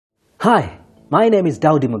Hi, my name is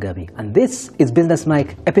Daudi Mugabi and this is Business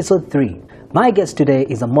Mike Episode 3. My guest today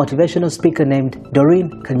is a motivational speaker named Doreen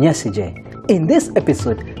Kanyesigye. In this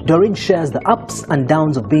episode, Doreen shares the ups and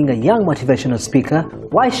downs of being a young motivational speaker,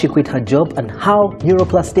 why she quit her job and how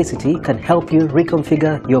neuroplasticity can help you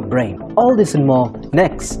reconfigure your brain. All this and more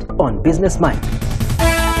next on Business Mike.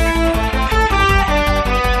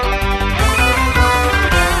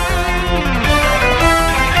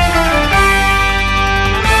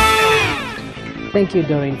 Thank you,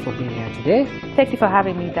 Doreen, for being here today. Thank you for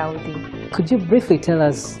having me, Daudi. Could you briefly tell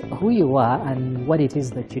us who you are and what it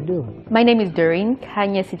is that you do? My name is Doreen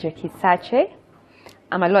Kanyesigye Kisakye.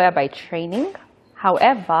 I'm a lawyer by training.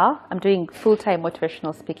 However, I'm doing full-time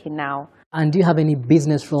motivational speaking now. And do you have any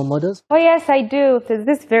business role models? Oh yes, I do. There's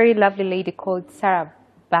this very lovely lady called Sarah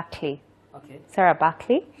Buckley. Okay. Sarah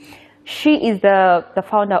Buckley. She is the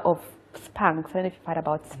founder of Spanx. I don't know if you've heard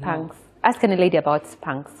about Spanx. No. Ask any lady about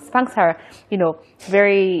Spanx. Spanx are,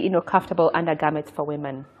 very, comfortable undergarments for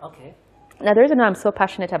women. Okay. Now, the reason why I'm so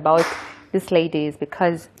passionate about this lady is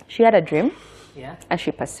because she had a dream, and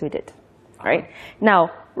she pursued it, right?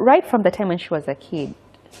 Now, right from the time when she was a kid,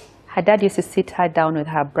 her dad used to sit her down with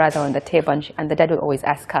her brother on the table, and the dad would always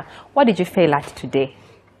ask her, "What did you fail at today?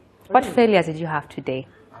 What failures did you have today?"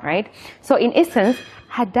 Right? So, in essence,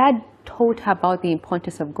 her dad taught her about the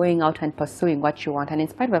importance of going out and pursuing what you want. And in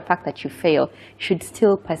spite of the fact that you fail, you should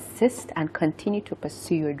still persist and continue to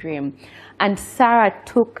pursue your dream. And Sarah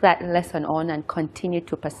took that lesson on and continued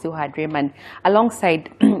to pursue her dream. And alongside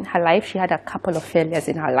her life, she had a couple of failures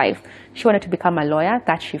in her life. She wanted to become a lawyer,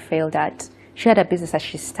 that she failed at. She had a business that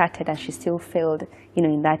she started and she still failed,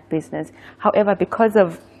 in that business. However, because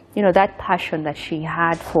of, that passion that she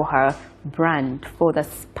had for her brand, for the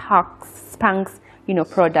Spanx,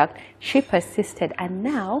 product, she persisted, and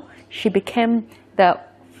now she became the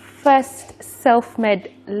first self-made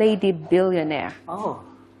lady billionaire. Oh,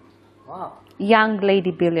 wow. Young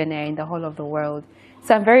lady billionaire in the whole of the world.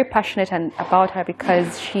 So I'm very passionate about her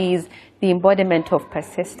because she's the embodiment of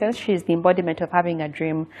persistence. She's the embodiment of having a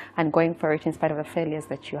dream and going for it in spite of the failures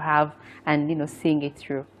that you have and, seeing it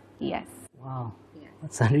through. Yes. Wow. Yes.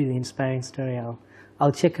 That's a really inspiring story.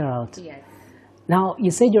 I'll check her out. Yes. Now,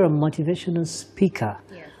 you said you're a motivational speaker.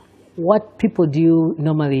 Yes. What people do you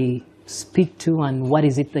normally speak to and what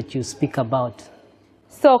is it that you speak about?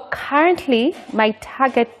 So currently, my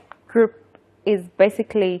target group is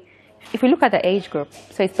basically, if you look at the age group,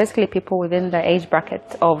 so it's basically people within the age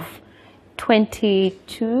bracket of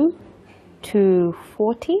 22 to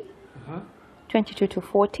 40. 22 to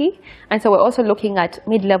 40. And so we're also looking at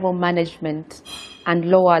mid-level management and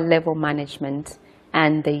lower level management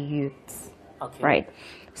and the youths. Okay. Right.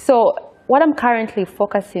 So what I'm currently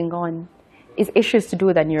focusing on is issues to do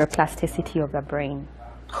with the neuroplasticity of the brain.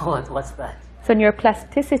 What's that? So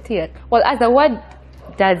neuroplasticity, well, as the word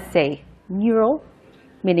does say, neuro,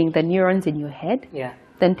 meaning the neurons in your head. Yeah.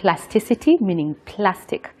 Then plasticity, meaning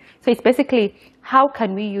plastic. So it's basically how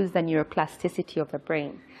can we use the neuroplasticity of the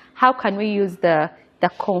brain? How can we use the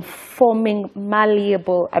conforming,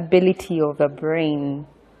 malleable ability of the brain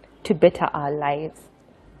to better our lives?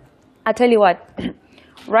 I'll tell you what,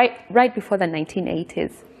 right before the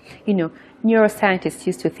 1980s, neuroscientists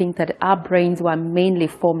used to think that our brains were mainly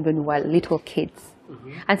formed when we were little kids.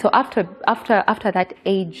 Mm-hmm. And so after that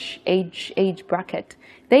age bracket,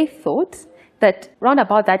 they thought that round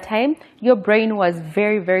about that time, your brain was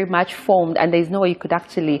very, very much formed and there's no way you could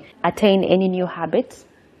actually attain any new habits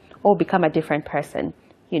or become a different person,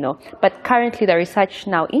 But currently the research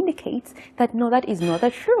now indicates that no, that is not the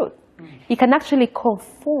truth. You can actually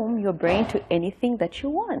conform your brain to anything that you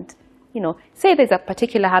want. Say there's a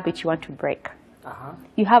particular habit you want to break.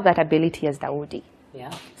 You have that ability as Daudi. Yeah.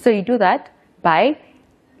 So you do that by,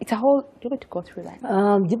 it's a whole, do you want to go through that?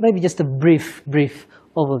 Maybe just a brief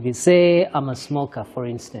overview. Say I'm a smoker, for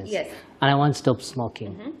instance. Yes. And I want to stop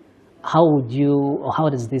smoking. Mm-hmm. How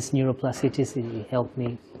does this neuroplasticity help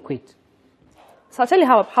me quit? So I'll tell you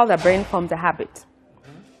how the brain forms a habit.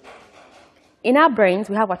 In our brains,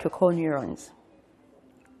 we have what we call neurons.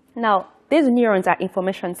 Now, these neurons are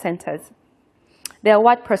information centers. They are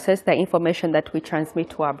what process the information that we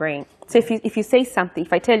transmit to our brain. So if you say something,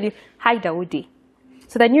 if I tell you, "Hi, Daudi,"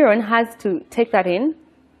 so the neuron has to take that in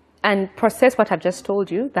and process what I've just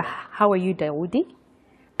told you, "How are you, Daudi?"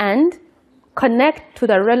 and connect to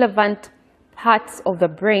the relevant parts of the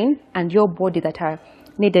brain and your body that are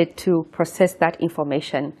needed to process that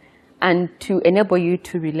information and to enable you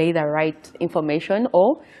to relay the right information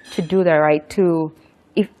or to do the right, to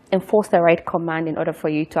enforce the right command in order for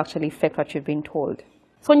you to actually effect what you've been told.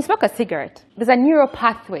 So when you smoke a cigarette, there's a neural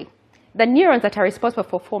pathway. The neurons that are responsible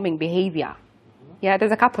for forming behavior Yeah,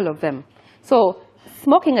 there's a couple of them. So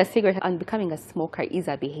smoking a cigarette and becoming a smoker is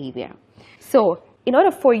a behavior. So in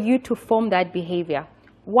order for you to form that behavior,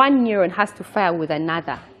 one neuron has to fire with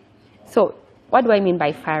another. So what do I mean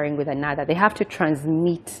by firing with another? They have to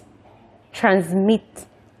transmit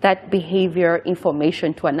that behavior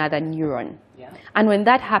information to another neuron. Yeah. And when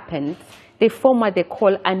that happens, they form what they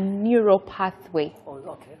call a neural pathway. Oh,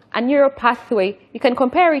 okay. A neural pathway, you can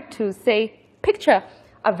compare it to, say, picture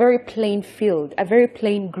a very plain field, a very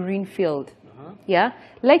plain green field. Yeah?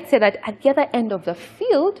 Let's say that at the other end of the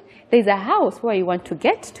field, there's a house where you want to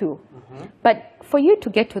get to. But for you to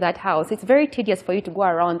get to that house, it's very tedious for you to go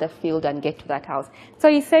around the field and get to that house. So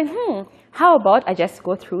you say, how about I just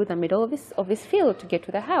go through the middle of this field to get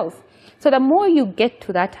to the house? So the more you get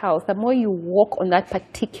to that house, the more you walk on that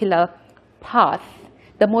particular path,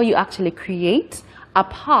 the more you actually create a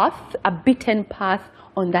path, a beaten path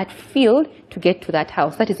on that field to get to that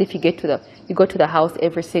house. That is if you go to the house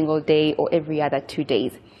every single day or every other 2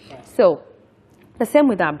 days. So the same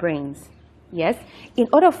with our brains. Yes, in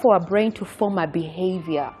order for a brain to form a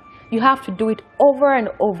behavior, you have to do it over and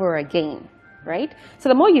over again, right? So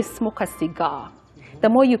the more you smoke a cigar, the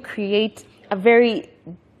more you create a very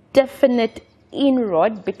definite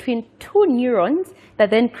inroad between two neurons that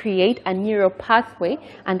then create a neural pathway,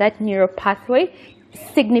 and that neural pathway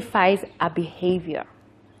signifies a behavior.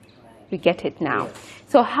 You get it now.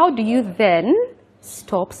 So how do you then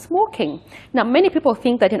stop smoking? Now, many people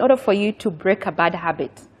think that in order for you to break a bad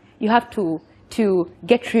habit, you have to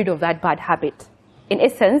get rid of that bad habit. In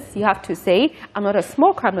essence, you have to say, I'm not a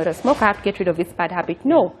smoker, I have to get rid of this bad habit.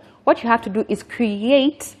 No, what you have to do is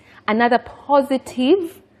create another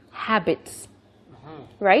positive habit,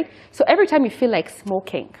 right? So every time you feel like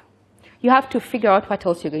smoking, you have to figure out what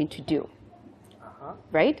else you're going to do,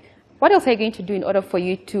 right? What else are you going to do in order for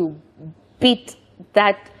you to beat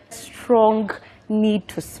that strong need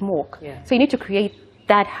to smoke? Yeah. So you need to create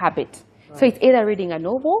that habit. Right. So it's either reading a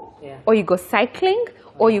novel, or you go cycling,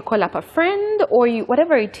 or you call up a friend, or you,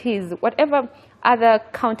 whatever it is, whatever other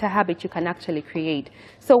counter habit you can actually create.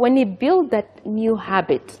 So when you build that new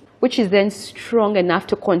habit, which is then strong enough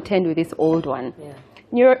to contend with this old one,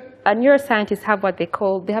 neuroscientists have what they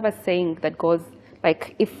have a saying that goes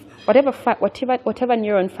like, if whatever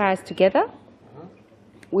neuron fires together,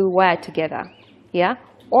 will wire together, yeah?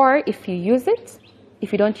 Or if you use it,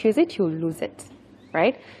 if you don't use it, you'll lose it,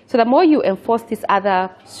 right? So the more you enforce this other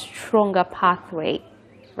stronger pathway,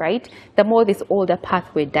 right, the more this older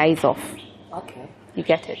pathway dies off. Okay. You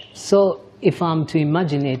get it? So if I'm to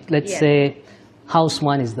imagine it, let's say house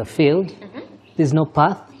one is the field. There's no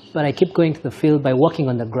path, but I keep going to the field by walking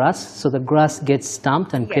on the grass. So the grass gets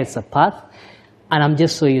stamped and creates a path. And I'm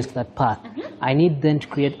just so used to that path. I need then to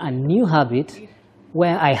create a new habit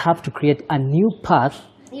where I have to create a new path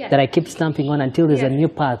that I keep stamping on until there's a new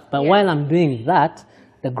path. But while I'm doing that,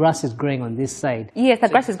 the grass is growing on this side. Yes, the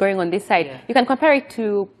grass is growing on this side. You can compare it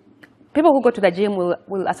to people who go to the gym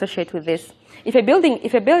will associate with this. If you're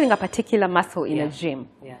building a particular muscle in a gym,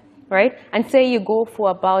 right? And say you go for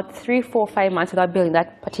about 3, 4, 5 months without building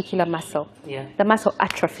that particular muscle, the muscle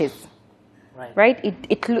atrophies. Right?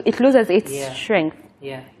 It loses its strength.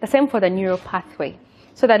 The same for the neural pathway.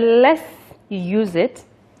 So the less you use it,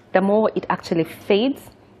 the more it actually fades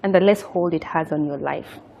and the less hold it has on your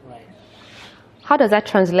life. How does that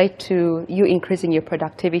translate to you increasing your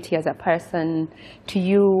productivity as a person, to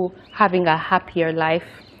you having a happier life?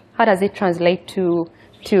 How does it translate to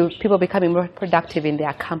people becoming more productive in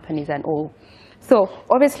their companies and all? So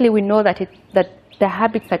obviously we know that the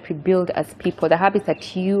habits that we build as people, the habits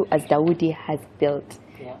that you as Daudi has built,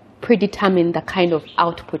 predetermine the kind of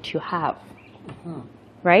output you have,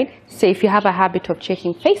 right? So if you have a habit of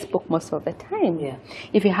checking Facebook most of the time,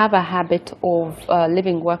 if you have a habit of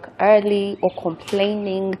leaving work early or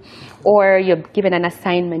complaining, or you're given an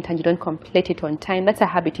assignment and you don't complete it on time, that's a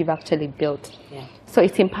habit you've actually built. So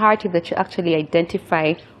it's imperative that you actually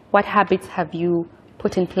identify what habits have you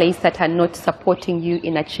put in place that are not supporting you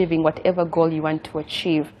in achieving whatever goal you want to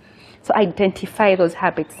achieve. So identify those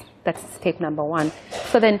habits. That's step number one.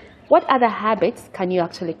 So then what other habits can you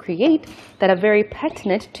actually create that are very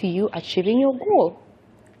pertinent to you achieving your goal?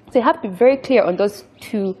 So you have to be very clear on those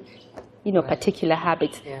two, particular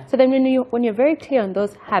habits. So then when you're very clear on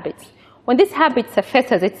those habits, when this habit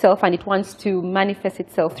surfaces itself and it wants to manifest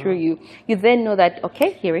itself through you, you then know that,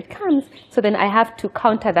 okay, here it comes. So then I have to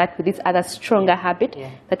counter that with this other stronger habit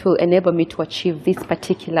that will enable me to achieve this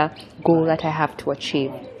particular goal that I have to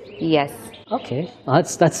achieve. Yes. Okay.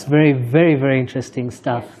 That's very, very, very interesting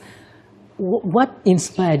stuff. What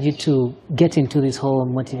inspired you to get into this whole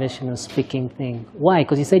motivational speaking thing? Why?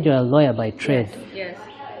 Because you said you're a lawyer by trade. Yes.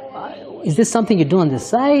 Is this something you do on the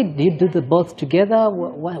side? Do you do the both together?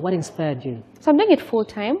 What inspired you? So I'm doing it full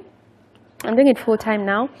time. I'm doing it full time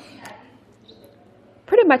now.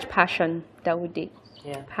 Pretty much passion, Dawoodi.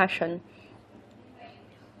 Yeah. Passion.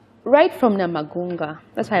 Right from Namagunga,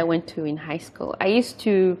 that's where I went to in high school. I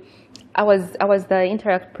was the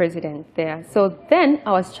Interact president there. So then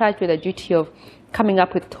I was charged with the duty of coming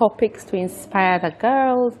up with topics to inspire the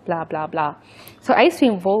girls, blah, blah, blah. So I used to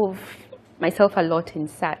involve myself a lot in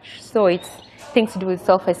such. So it's things to do with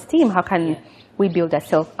self-esteem. How can we build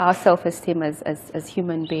our self-esteem as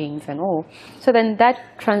human beings and all? So then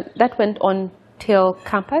that went on till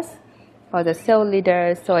campus. I was a cell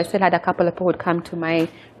leader, so I still had a couple of people who would come to my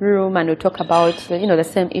room and would talk about, the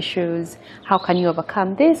same issues. How can you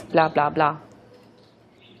overcome this? Blah, blah, blah.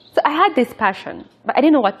 So I had this passion, but I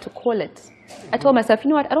didn't know what to call it. I told myself, you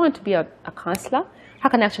know what, I don't want to be a counselor. How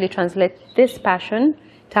can I actually translate this passion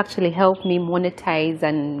to actually help me monetize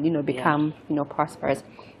and, become, prosperous?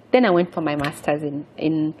 Then I went for my master's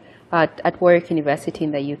at Warwick University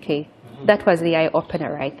in the UK. That was the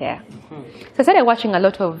eye-opener right there. So I started watching a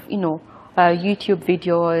lot of, YouTube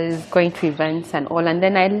videos, going to events and all, and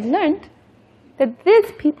then I learned that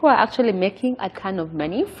these people are actually making a ton of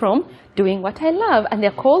money from doing what I love, and they're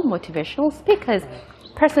called motivational speakers,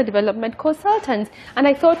 personal development consultants. And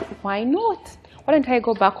I thought, why not? Why don't I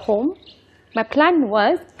go back home? My plan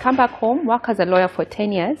was come back home, work as a lawyer for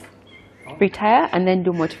 10 years, retire, and then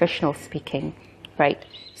do motivational speaking, right?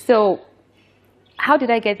 So how did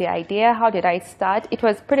I get the idea? How did I start? It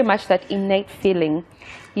was pretty much that innate feeling,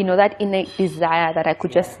 that innate desire that I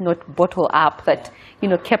could just not bottle up, that,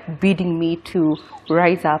 kept bidding me to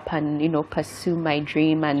rise up and, pursue my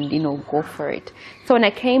dream and, go for it. So when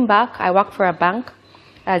I came back, I worked for a bank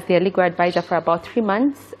as their legal advisor for about 3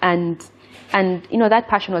 months. And that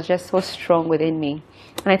passion was just so strong within me.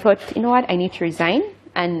 And I thought, you know what, I need to resign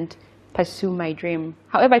and pursue my dream.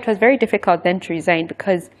 However, it was very difficult then to resign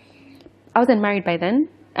because I wasn't married by then,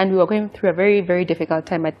 and we were going through a very, very difficult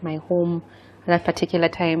time at my home at that particular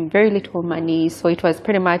time. Very little money, so it was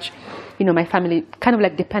pretty much, my family kind of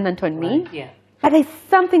like dependent on me. Right, yeah. But there's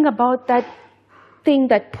something about that thing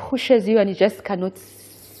that pushes you, and you just cannot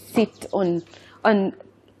sit on.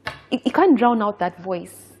 You can't drown out that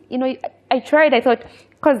voice. I tried. I thought,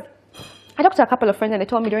 because I talked to a couple of friends and they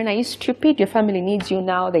told me, Doreen, are you stupid? Your family needs you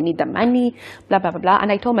now. They need the money, blah, blah, blah, blah.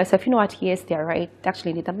 And I told myself, you know what? Yes, they're right. They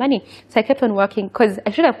actually need the money. So I kept on working because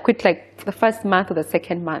I should have quit like the first month or the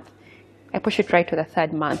second month. I pushed it right to the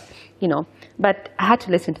third month, But I had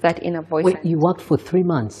to listen to that inner voice. Wait, you worked for 3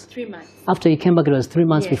 months? 3 months. After you came back, it was 3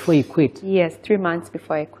 months before you quit? Yes, 3 months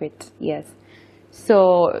before I quit, yes.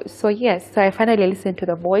 So I finally listened to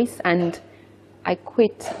the voice and I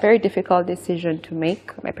quit. Very difficult decision to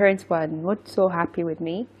make. My parents were not so happy with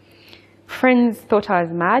me. Friends thought I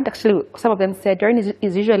was mad. Actually, some of them said, Doreen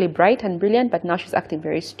is usually bright and brilliant, but now she's acting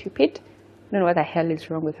very stupid. I don't know what the hell is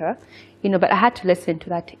wrong with her. But I had to listen to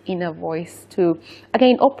that inner voice to,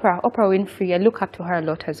 again, Oprah Winfrey. I look up to her a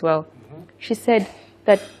lot as well. She said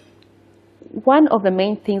that one of the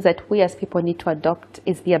main things that we as people need to adopt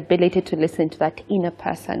is the ability to listen to that inner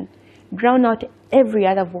person. Drown out every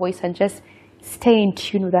other voice and just stay in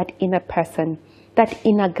tune with that inner person, that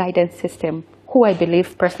inner guidance system, who I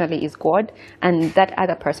believe personally is God, and that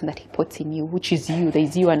other person that he puts in you, which is you.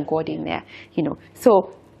 There's you and God in there,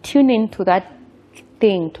 So tune into that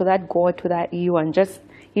thing, to that God, to that you, and just,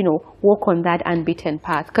 walk on that unbeaten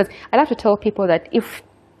path. Because I like to tell people that if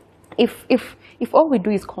all we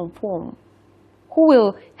do is conform, who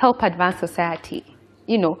will help advance society?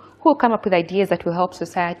 Who will come up with ideas that will help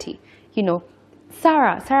society?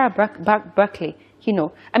 Sarah Berkeley,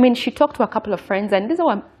 she talked to a couple of friends, and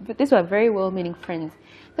these were very well-meaning friends.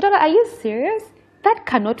 They told her, are you serious? That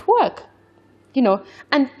cannot work.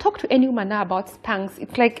 And talk to any woman now about Spanx.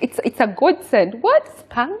 It's like, it's a godsend. What,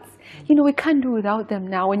 Spanx? We can't do without them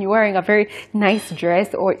now when you're wearing a very nice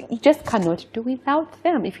dress, or you just cannot do without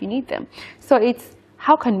them if you need them. So it's,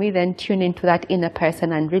 how can we then tune into that inner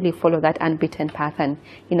person and really follow that unbeaten path and,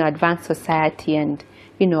 advance society and,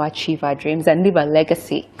 achieve our dreams and leave a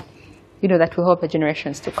legacy, that will help the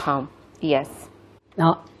generations to come. Yes.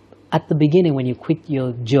 Now, at the beginning when you quit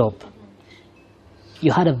your job,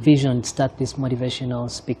 you had a vision to start this motivational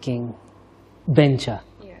speaking venture.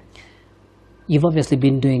 Yes. You've obviously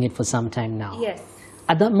been doing it for some time now. Yes.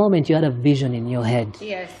 At that moment, you had a vision in your head.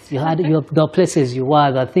 Yes. There were places you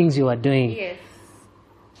were, there were things you were doing. Yes.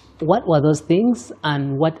 What were those things,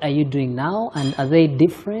 and what are you doing now, and are they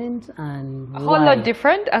different, and a whole lot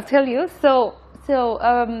different, I'll tell you. So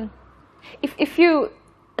if you,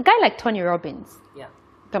 a guy like Tony Robbins,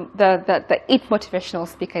 the it motivational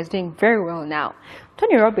speaker is doing very well now.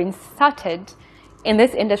 Tony Robbins started in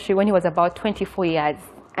this industry when he was about 24 years.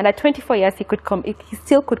 And at 24 years, he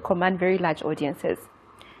still could command very large audiences.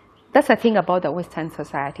 That's the thing about the Western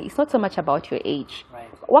society. It's not so much about your age. Right.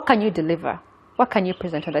 What can you deliver? What can you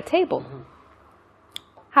present on the table?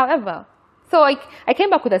 However, so I came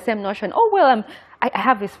back with the same notion. Oh, well, I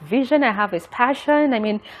have this vision. I have this passion. I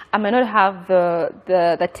mean, I may not have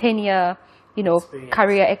the 10-year,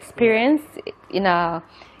 career experience in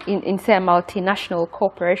say, a multinational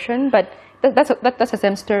corporation, but that's the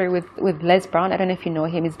same story with Les Brown. I don't know if you know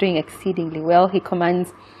him. He's doing exceedingly well. He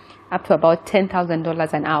commands up to about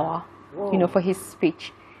 $10,000 an hour, for his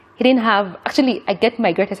speech. He didn't have, actually, I get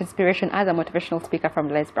my greatest inspiration as a motivational speaker from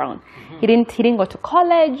Les Brown. He didn't go to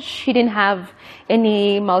college. He didn't have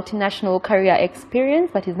any multinational career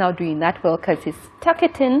experience, but he's now doing that well because he's stuck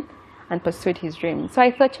it in and pursued his dream. So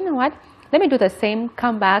I thought, you know what? Let me do the same,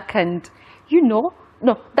 come back, and no,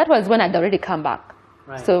 that was when I'd already come back.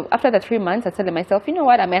 Right. So after the 3 months, I said to myself, you know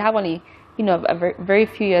what? I might have only, a very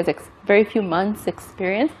few months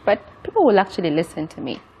experience, but people will actually listen to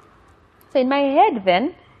me. So in my head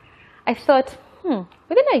then, I thought,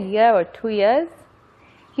 within a year or 2 years,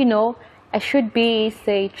 I should be,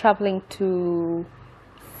 say, traveling to,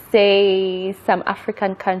 say, some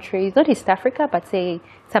African countries, not East Africa, but say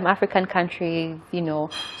some African countries,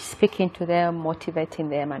 speaking to them, motivating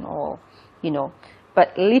them and all,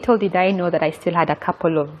 But little did I know that I still had a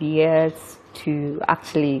couple of years to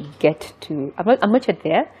actually get to, I'm not yet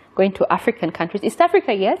there, going to African countries. East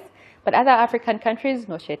Africa, yes, but other African countries,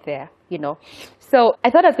 not yet there, So I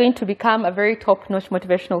thought I was going to become a very top-notch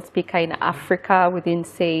motivational speaker in Africa within,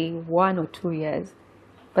 say, 1 or 2 years.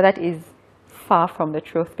 But that is far from the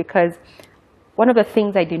truth, because one of the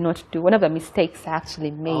things I did not do, one of the mistakes I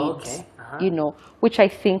actually made, which I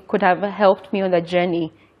think could have helped me on the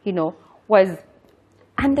journey, was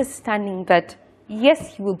understanding that,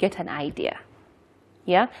 yes, you will get an idea,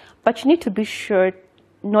 but you need to be sure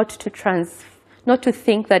not to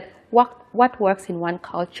think that what works in one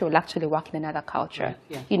culture will actually work in another culture.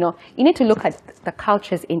 Right. Yeah. You need to look at the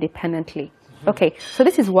cultures independently. Okay, so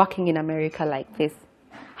this is working in America like this.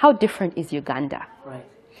 How different is Uganda? Right.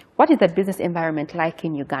 What is the business environment like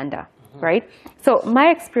in Uganda? Right? So my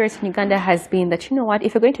experience in Uganda has been that,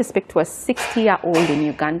 if you're going to speak to a 60-year-old in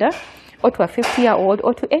Uganda, or to a 50-year-old,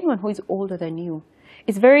 or to anyone who is older than you,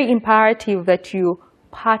 it's very imperative that you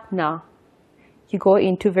partner. You go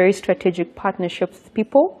into very strategic partnerships with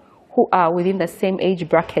people who are within the same age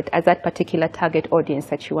bracket as that particular target audience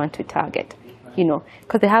that you want to target.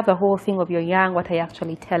 Because they have the whole thing of you're young, what are you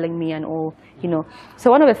actually telling me and all,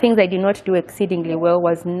 So one of the things I did not do exceedingly well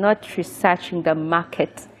was not researching the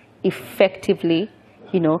market effectively,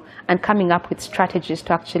 and coming up with strategies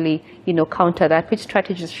to actually, counter that. Which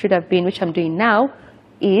strategies should have been, which I'm doing now,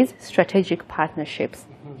 is strategic partnerships,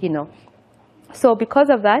 So because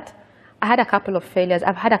of that, I had a couple of failures.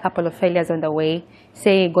 I've had a couple of failures on the way,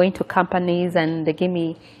 say going to companies and they give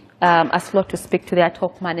me a slot to speak to their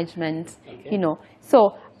top management,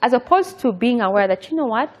 So as opposed to being aware that,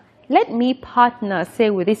 let me partner,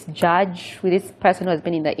 say, with this judge, with this person who has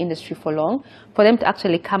been in the industry for long, for them to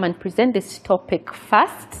actually come and present this topic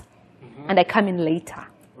first, and I come in later.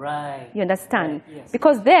 Right. You understand? Right. Yes.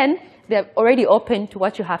 Because then they're already open to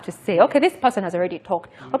what you have to say. Okay, this person has already talked.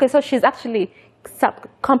 Okay, so she's actually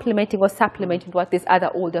complementing or supplementing what this other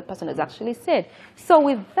older person has actually said. So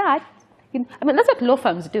with that, that's what law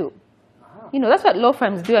firms do. That's what law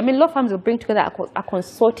firms do. Law firms will bring together a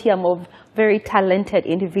consortium of very talented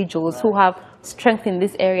individuals who have strength in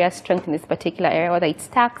this area, strength in this particular area, whether it's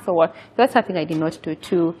tax or what. So that's something I did not do,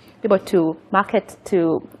 to be able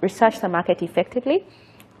to research the market effectively,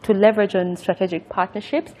 to leverage on strategic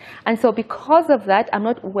partnerships. And so because of that, I'm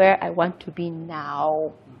not where I want to be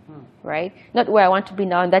now, right? Not where I want to be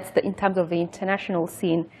now, and that's in terms of the international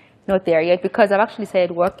scene. Not there yet, because I've actually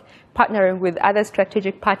started partnering with other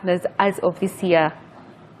strategic partners as of this year.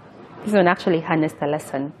 This one actually harnessed the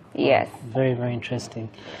lesson. Yes. Very, very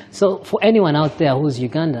interesting. So for anyone out there who's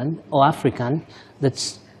Ugandan or African that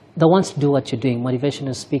wants to do what you're doing,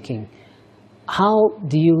 motivational speaking, how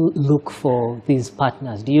do you look for these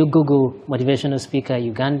partners? Do you Google motivational speaker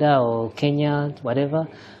Uganda or Kenya, whatever?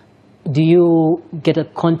 Do you get a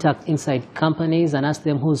contact inside companies and ask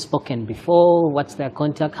them who's spoken before? What's their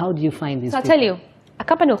contact? How do you find these people? I'll tell you, a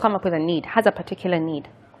company will come up with a need, has a particular need,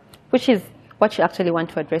 which is what you actually want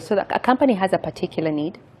to address. So a company has a particular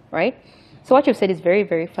need, right? So what you've said is very,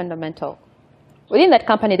 very fundamental. Within that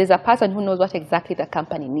company, there's a person who knows what exactly the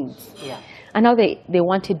company needs. Yeah. And how they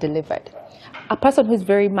want it delivered. A person who's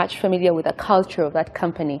very much familiar with the culture of that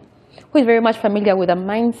company, who is very much familiar with the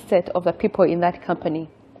mindset of the people in that company,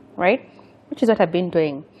 right? Which is what I've been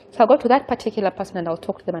doing. So I'll go to that particular person and I'll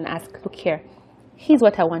talk to them and ask, look here, here's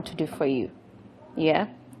what I want to do for you. Yeah?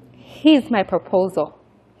 Here's my proposal.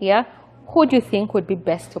 Yeah? Who do you think would be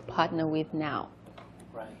best to partner with now?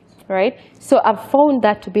 Right? So I've found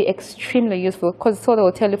that to be extremely useful because so they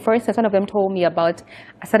will tell you, for instance, one of them told me about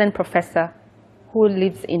a certain professor who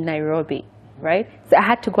lives in Nairobi, right? So I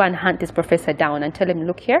had to go and hunt this professor down and tell him,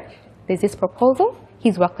 look here, there's this proposal,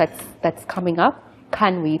 his work that's coming up,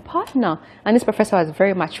 can we partner? And this professor was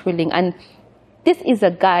very much willing. And this is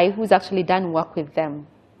a guy who's actually done work with them.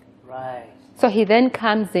 Right. So he then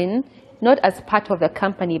comes in, not as part of the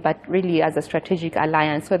company, but really as a strategic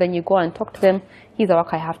alliance. So then you go and talk to them, here's the work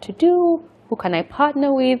I have to do, who can I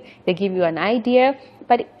partner with? They give you an idea.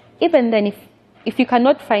 But even then, if you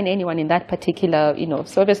cannot find anyone in that particular,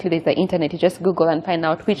 so obviously there's the internet, you just Google and find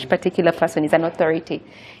out which particular person is an authority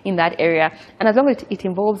in that area. And as long as it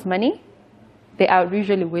involves money, they are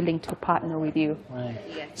usually willing to partner with you. Right.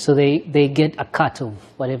 Yes. So they get a cut of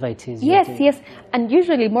whatever it is. Yes, yes. And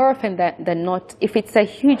usually more often than not, if it's a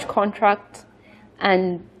huge contract,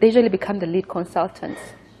 and they usually become the lead consultants.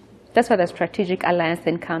 That's where the strategic alliance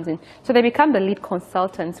then comes in. So they become the lead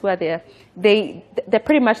consultants where they're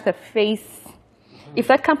pretty much the face. If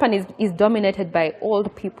that company is dominated by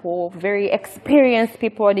old people, very experienced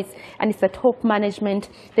people, and it's the top management,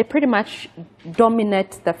 they pretty much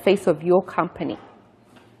dominate the face of your company,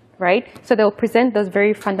 right? So they'll present those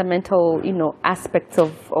very fundamental, aspects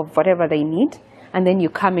of whatever they need, and then you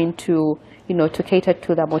come in to cater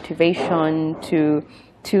to the motivation, to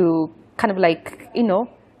kind of like,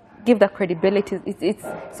 give the credibility.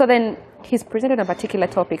 So then he's presented a particular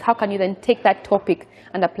topic. How can you then take that topic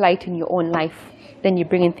and apply it in your own life? Then you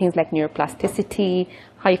bring in things like neuroplasticity,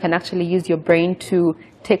 how you can actually use your brain to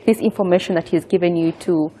take this information that he's given you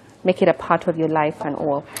to make it a part of your life and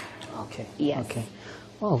all. Okay. Yes. Okay.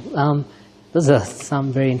 Well, those are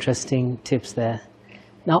some very interesting tips there.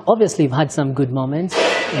 Now, obviously, you've had some good moments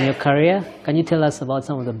in your career. Can you tell us about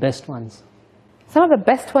some of the best ones? Some of the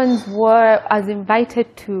best ones were I was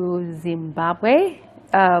invited to Zimbabwe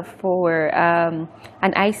for an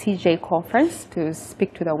ICJ conference to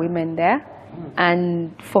speak to the women there.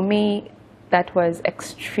 And for me, that was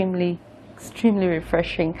extremely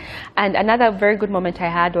refreshing. And another very good moment I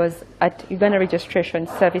had was at Uganda Registration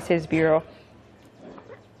Services Bureau.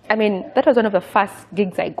 I mean, that was one of the first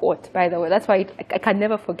gigs I got, by the way. That's why I can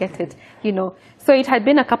never forget it, So it had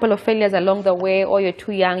been a couple of failures along the way. Or you're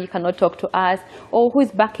too young, you cannot talk to us. Or who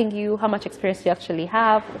is backing you? How much experience do you actually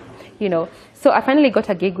have? So I finally got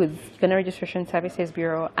a gig with Uganda Registration Services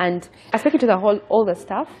Bureau. And I was speaking to all the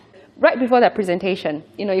staff. Right before that presentation,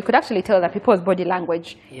 you could actually tell that people's body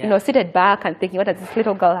language, seated back and thinking, what does this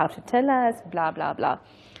little girl have to tell us, blah, blah, blah.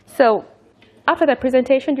 So after the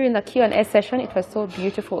presentation, during the Q&A session, it was so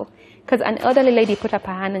beautiful because an elderly lady put up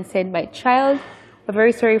her hand and said, my child, we're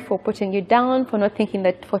very sorry for putting you down, for thinking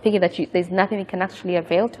that there's nothing that can actually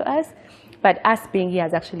avail to us. But us being here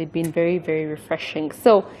has actually been very, very refreshing.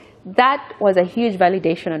 So that was a huge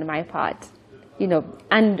validation on my part.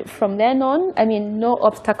 And from then on, I mean, no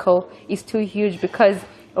obstacle is too huge because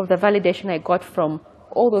of the validation I got from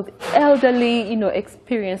all those elderly,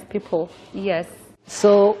 experienced people. Yes.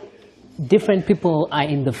 So different people are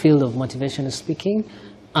in the field of motivational speaking,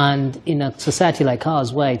 and in a society like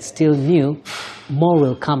ours where it's still new, more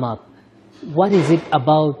will come up. What is it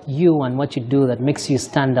about you and what you do that makes you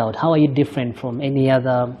stand out? How are you different from any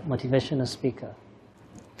other motivational speaker?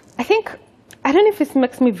 I don't know if this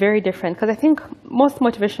makes me very different because I think most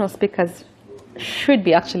motivational speakers should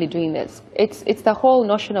be actually doing this. It's the whole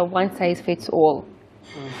notion of one size fits all,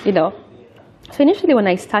 So initially when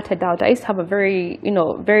I started out, I used to have a very,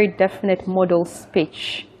 very definite model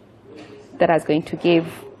speech that I was going to give,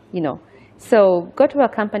 So go to a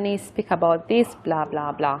company, speak about this, blah,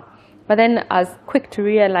 blah, blah. But then I was quick to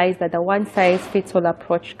realize that the one size fits all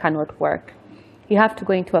approach cannot work. You have to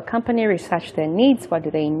go into a company, research their needs, what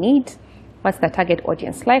do they need? What's the target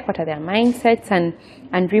audience like? What are their mindsets?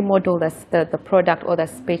 And remodel the product or the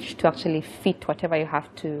speech to actually fit whatever you have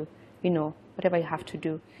to, whatever you have to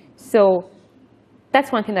do. So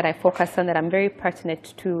that's one thing that I focus on, that I'm very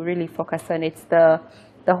pertinent to really focus on. It's the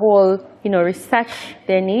whole, research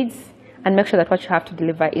their needs and make sure that what you have to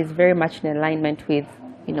deliver is very much in alignment with,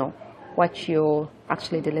 what you're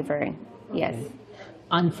actually delivering. Yes. Okay.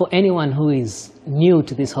 And for anyone who is new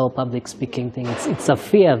to this whole public speaking thing, it's a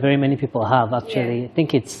fear very many people have, actually. Yeah. I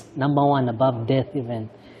think it's number one above death even.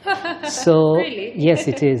 So, really? Yes,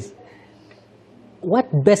 it is. What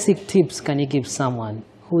basic tips can you give someone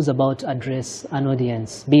who's about to address an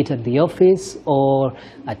audience, be it at the office or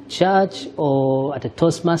at church or at a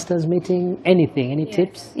Toastmasters meeting, anything, any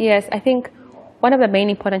tips? Yes, I think one of the main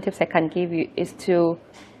important tips I can give you is to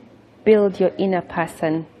build your inner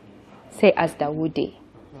person, say as Dawoodi.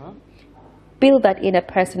 Build that inner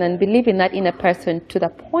person and believe in that inner person to the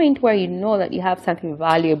point where you know that you have something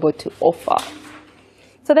valuable to offer.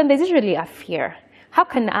 So then there's usually a fear. How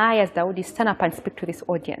can I, as Dawoodi, stand up and speak to this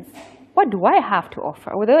audience? What do I have to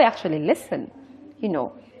offer? Will they actually listen? You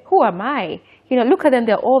know, who am I? You know, look at them,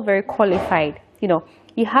 they're all very qualified. You know,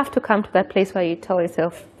 you have to come to that place where you tell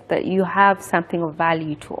yourself that you have something of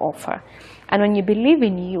value to offer. And when you believe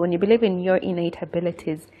in you, when you believe in your innate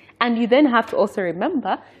abilities, and you then have to also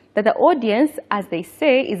remember that the audience, as they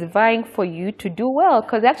say, is vying for you to do well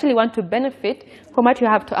because they actually want to benefit from what you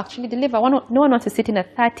have to actually deliver. No one wants to sit in a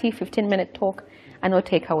 30, 15-minute talk and not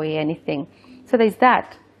take away anything. So there's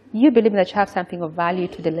that. You believe that you have something of value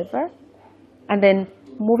to deliver. And then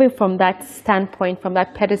moving from that standpoint, from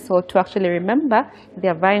that pedestal to actually remember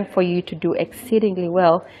they're vying for you to do exceedingly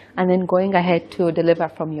well and then going ahead to deliver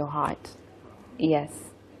from your heart. Yes.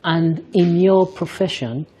 And in your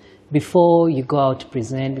profession, before you go out to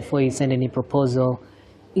present, before you send any proposal,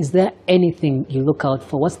 is there anything you look out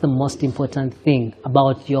for? What's the most important thing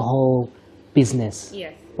about your whole business?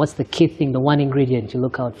 Yes. What's the key thing, the one ingredient you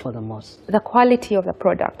look out for the most? The quality of the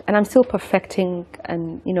product. And I'm still perfecting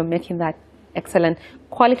and, you know, making that excellent.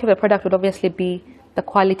 Quality of the product would obviously be the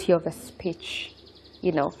quality of the speech,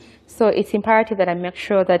 you know. So it's imperative that I make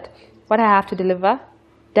sure that what I have to deliver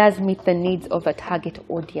does meet the needs of a target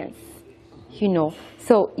audience. You know,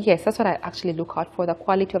 so yes, that's what I actually look out for, the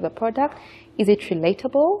quality of the product. Is it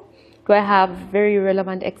relatable? Do I have very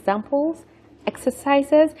relevant examples,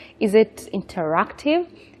 exercises? Is it interactive?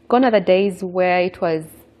 Gone are the days where it was,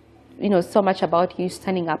 you know, so much about you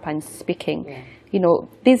standing up and speaking. Yeah. You know,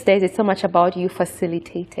 these days it's so much about you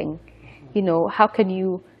facilitating. You know, how can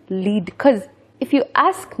you lead? Because if you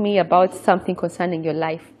ask me about something concerning your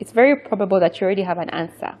life, it's very probable that you already have an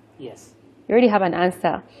answer. Yes. You already have an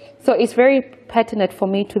answer. So it's very pertinent for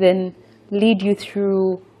me to then lead you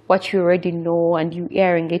through what you already know and you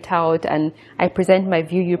airing it out, and I present my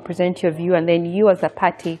view, you present your view, and then you as the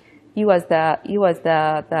party, you as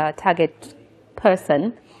the target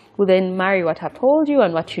person will then marry what I've told you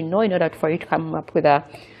and what you know in order for you to come up with a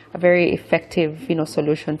very effective, you know,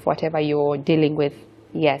 solution for whatever you're dealing with.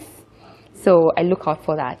 Yes. So I look out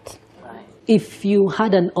for that. If you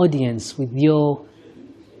had an audience with your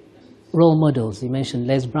role models, you mentioned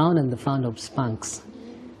Les Brown and the founder of Spanx.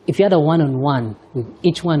 If you had a one-on-one with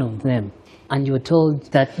each one of them and you were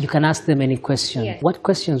told that you can ask them any question, yes, what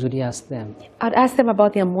questions would you ask them? I'd ask them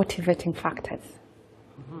about their motivating factors.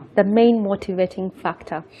 The main motivating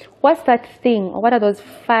factor. What's that thing, or what are those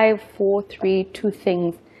 5, 4, 3, 2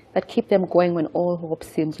 things that keep them going when all hope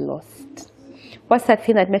seems lost? What's that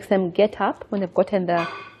thing that makes them get up when they've gotten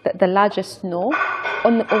the largest no,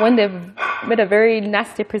 or when they've made a very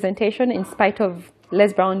nasty presentation in spite of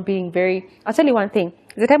Les Brown being very... I'll tell you one thing.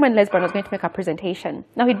 There's a time when Les Brown was going to make a presentation.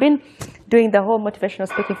 Now, he'd been doing the whole motivational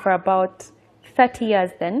speaking for about 30 years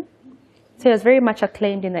then. So he was very much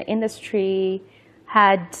acclaimed in the industry,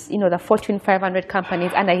 had, you know, the Fortune 500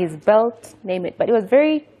 companies under his belt, name it. But he was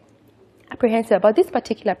very apprehensive about this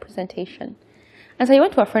particular presentation. And so he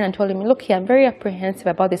went to a friend and told him, look here, I'm very apprehensive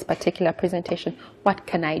about this particular presentation. What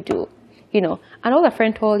can I do? You know, and all the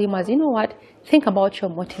friend told him was, you know what, think about your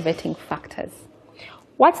motivating factors.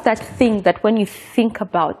 What's that thing that when you think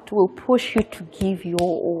about will push you to give your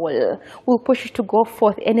all, will push you to go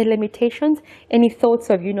forth? Any limitations, any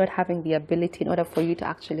thoughts of you not having the ability in order for you to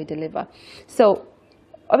actually deliver? So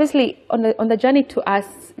obviously on the journey to us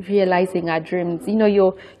realizing our dreams, you know,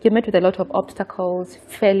 you're met with a lot of obstacles,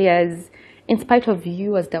 failures, in spite of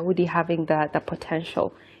you as Dawoodi having the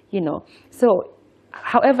potential, you know. So,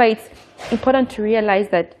 however, it's important to realize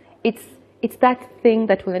that it's that thing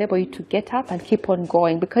that will enable you to get up and keep on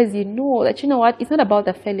going, because you know that, you know what, it's not about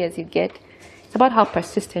the failures you get, it's about how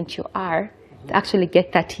persistent you are to actually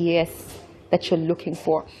get that yes that you're looking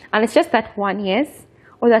for. And it's just that one yes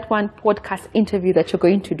or that one podcast interview that you're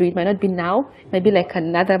going to do. It might not be now, maybe like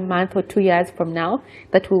another month or 2 years from now,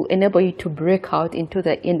 that will enable you to break out into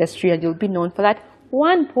the industry, and you'll be known for that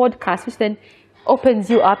one podcast, which then opens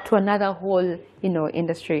you up to another whole, you know,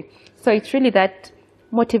 industry. So it's really that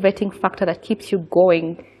motivating factor that keeps you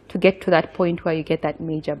going to get to that point where you get that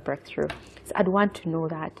major breakthrough. So I'd want to know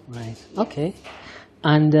that. Right. Okay.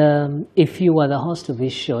 And if you were the host of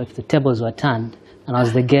this show, if the tables were turned, and I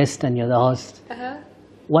was the guest and you're the host,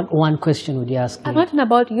 what one question would you ask me? I'm talking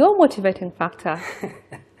about your motivating factor.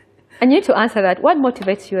 And you need to answer that. What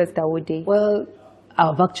motivates you as Dawoodi? Well,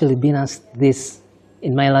 I've actually been asked this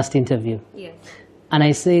in my last interview. Yes. And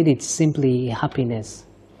I said it's simply happiness.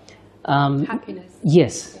 Happiness.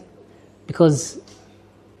 Yes. Because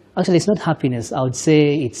actually it's not happiness. I would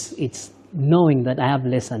say it's knowing that I have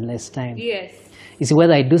less and less time. Yes. You see,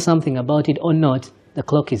 whether I do something about it or not, the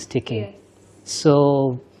clock is ticking. Yes.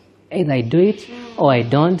 So either I do it or I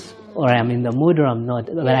don't, or I'm in the mood or I'm not,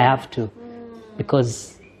 but I have to,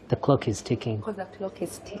 because the clock is ticking. Because the clock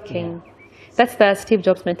is ticking. Yeah. That's the Steve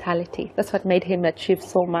Jobs mentality. That's what made him achieve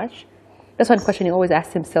so much. That's one question he always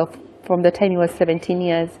asked himself from the time he was 17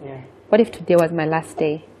 years. Yeah. What if today was my last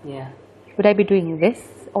day? Yeah. Would I be doing this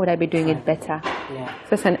or would I be doing it better? Yeah.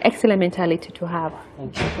 So it's an excellent mentality to have.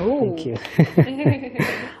 Thank you. Thank you.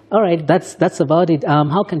 All right, that's about it.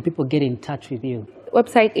 How can people get in touch with you?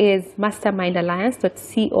 Website is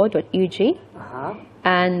mastermindalliance.co.ug.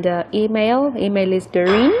 And email is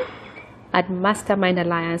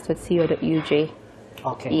Doreen@mastermindalliance.co.ug.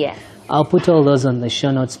 Okay. Yeah. I'll put all those on the show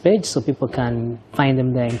notes page so people can find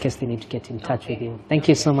them there in case they need to get in touch with you. Thank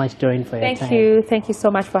you so much, Doreen, for your time. Thank you. Thank you so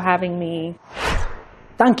much for having me.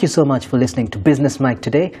 Thank you so much for listening to Business Mike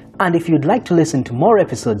today. And if you'd like to listen to more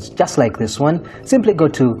episodes just like this one, simply go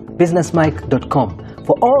to businessmike.com.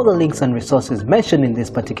 For all the links and resources mentioned in this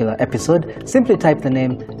particular episode, simply type the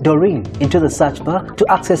name Doreen into the search bar to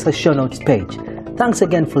access the show notes page. Thanks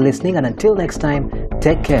again for listening, and until next time,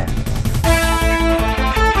 take care.